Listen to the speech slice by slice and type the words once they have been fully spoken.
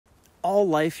All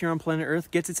life here on planet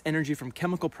Earth gets its energy from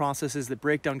chemical processes that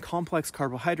break down complex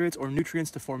carbohydrates or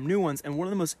nutrients to form new ones, and one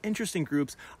of the most interesting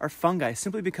groups are fungi,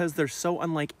 simply because they're so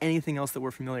unlike anything else that we're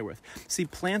familiar with. See,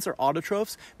 plants are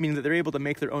autotrophs, meaning that they're able to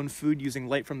make their own food using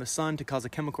light from the sun to cause a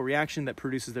chemical reaction that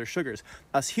produces their sugars.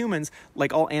 Us humans,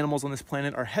 like all animals on this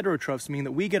planet, are heterotrophs, meaning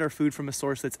that we get our food from a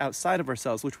source that's outside of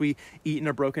ourselves, which we eat and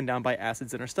are broken down by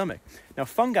acids in our stomach. Now,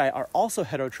 fungi are also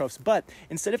heterotrophs, but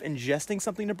instead of ingesting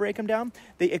something to break them down,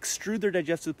 they extrude their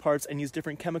digestive parts and use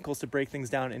different chemicals to break things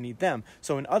down and eat them.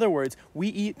 So in other words, we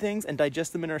eat things and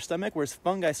digest them in our stomach, whereas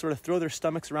fungi sort of throw their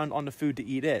stomachs around onto food to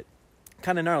eat it.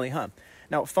 Kind of gnarly, huh?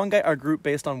 Now, fungi are grouped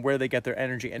based on where they get their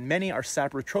energy, and many are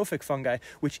saprotrophic fungi,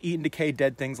 which eat and decay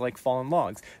dead things like fallen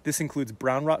logs. This includes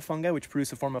brown rot fungi, which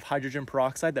produce a form of hydrogen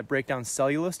peroxide that break down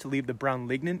cellulose to leave the brown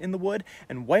lignin in the wood,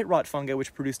 and white rot fungi,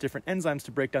 which produce different enzymes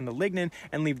to break down the lignin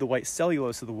and leave the white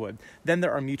cellulose of the wood. Then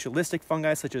there are mutualistic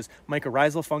fungi, such as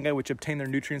mycorrhizal fungi, which obtain their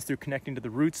nutrients through connecting to the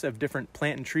roots of different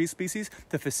plant and tree species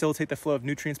to facilitate the flow of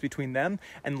nutrients between them,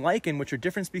 and lichen, which are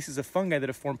different species of fungi that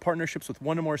have formed partnerships with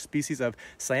one or more species of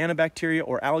cyanobacteria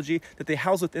or algae that they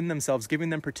house within themselves, giving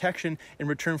them protection in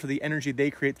return for the energy they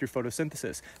create through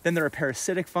photosynthesis. Then there are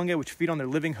parasitic fungi, which feed on their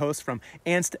living hosts, from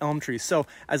ants to elm trees. So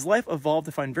as life evolved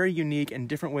to find very unique and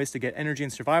different ways to get energy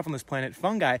and survive on this planet,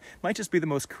 fungi might just be the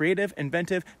most creative,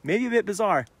 inventive, maybe a bit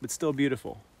bizarre, but still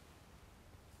beautiful.